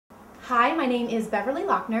Hi, my name is Beverly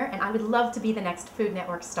Lochner, and I would love to be the next Food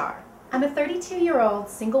Network star. I'm a 32-year-old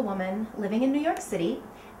single woman living in New York City,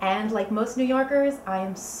 and like most New Yorkers, I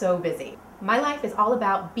am so busy. My life is all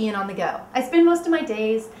about being on the go. I spend most of my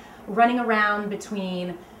days running around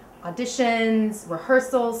between auditions,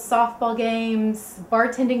 rehearsals, softball games,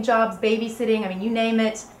 bartending jobs, babysitting, I mean, you name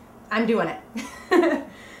it, I'm doing it.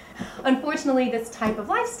 Unfortunately, this type of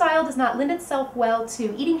lifestyle does not lend itself well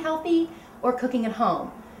to eating healthy or cooking at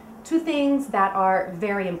home, two things that are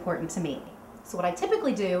very important to me. So what I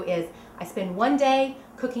typically do is I spend one day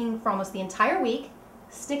cooking for almost the entire week,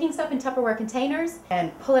 sticking stuff in Tupperware containers,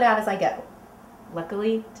 and pull it out as I go.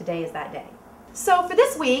 Luckily, today is that day. So for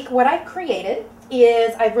this week, what I've created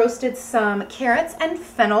is I've roasted some carrots and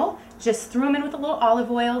fennel, just threw them in with a little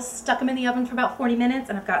olive oil, stuck them in the oven for about 40 minutes,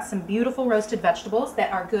 and I've got some beautiful roasted vegetables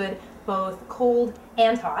that are good both cold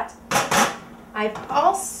and hot. I've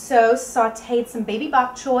also sauteed some baby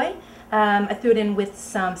bok choy. I threw it in with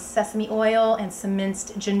some sesame oil and some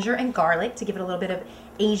minced ginger and garlic to give it a little bit of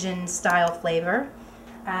Asian style flavor.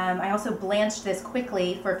 I also blanched this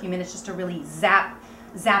quickly for a few minutes just to really zap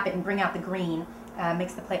it and bring out the green.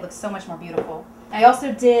 Makes the plate look so much more beautiful. I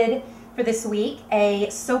also did, for this week, a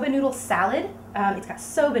soba noodle salad. It's got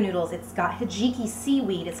soba noodles, it's got hijiki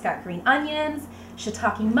seaweed, it's got green onions,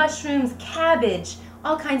 shiitake mushrooms, cabbage,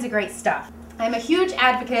 all kinds of great stuff. I'm a huge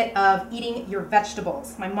advocate of eating your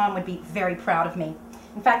vegetables. My mom would be very proud of me.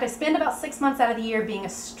 In fact, I spend about 6 months out of the year being a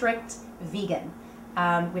strict vegan,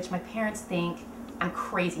 which my parents think I'm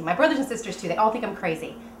crazy. My brothers and sisters too, they all think I'm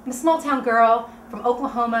crazy. I'm a small town girl from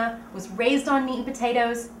Oklahoma, was raised on meat and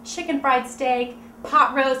potatoes, chicken fried steak,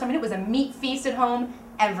 pot roast. I mean, it was a meat feast at home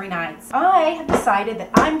every night. So I have decided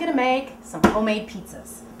that I'm gonna make some homemade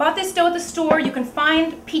pizzas. Bought this dough at the store. You can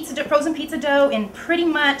find frozen pizza dough in pretty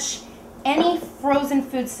much any frozen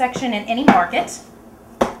food section in any market.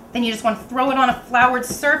 Then you just want to throw it on a floured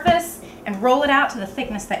surface and roll it out to the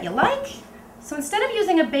thickness that you like. So instead of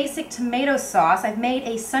using a basic tomato sauce, I've made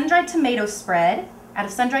a sun-dried tomato spread out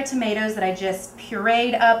of sun-dried tomatoes that I just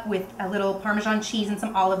pureed up with a little Parmesan cheese and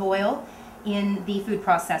some olive oil in the food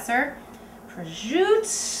processor.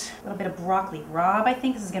 Prosciutto, a little bit of broccoli rabe. I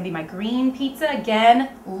think this is going to be my green pizza. Again,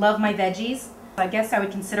 love my veggies. I guess I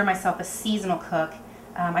would consider myself a seasonal cook.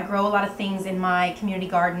 I grow a lot of things in my community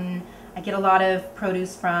garden. I get a lot of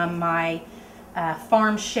produce from my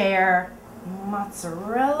farm share.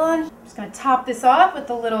 Mozzarella. I'm just going to top this off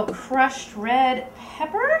with a little crushed red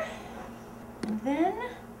pepper. And then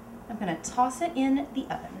I'm going to toss it in the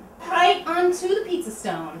oven. Right onto the pizza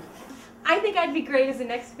stone. I think I'd be great as the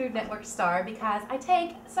next Food Network star because I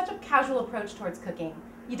take such a casual approach towards cooking.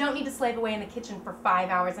 You don't need to slave away in the kitchen for 5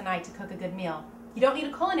 hours a night to cook a good meal. You don't need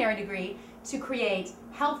a culinary degree to create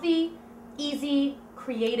healthy, easy,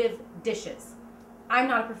 creative dishes. I'm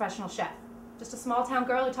not a professional chef, just a small town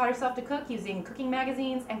girl who taught herself to cook using cooking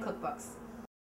magazines and cookbooks.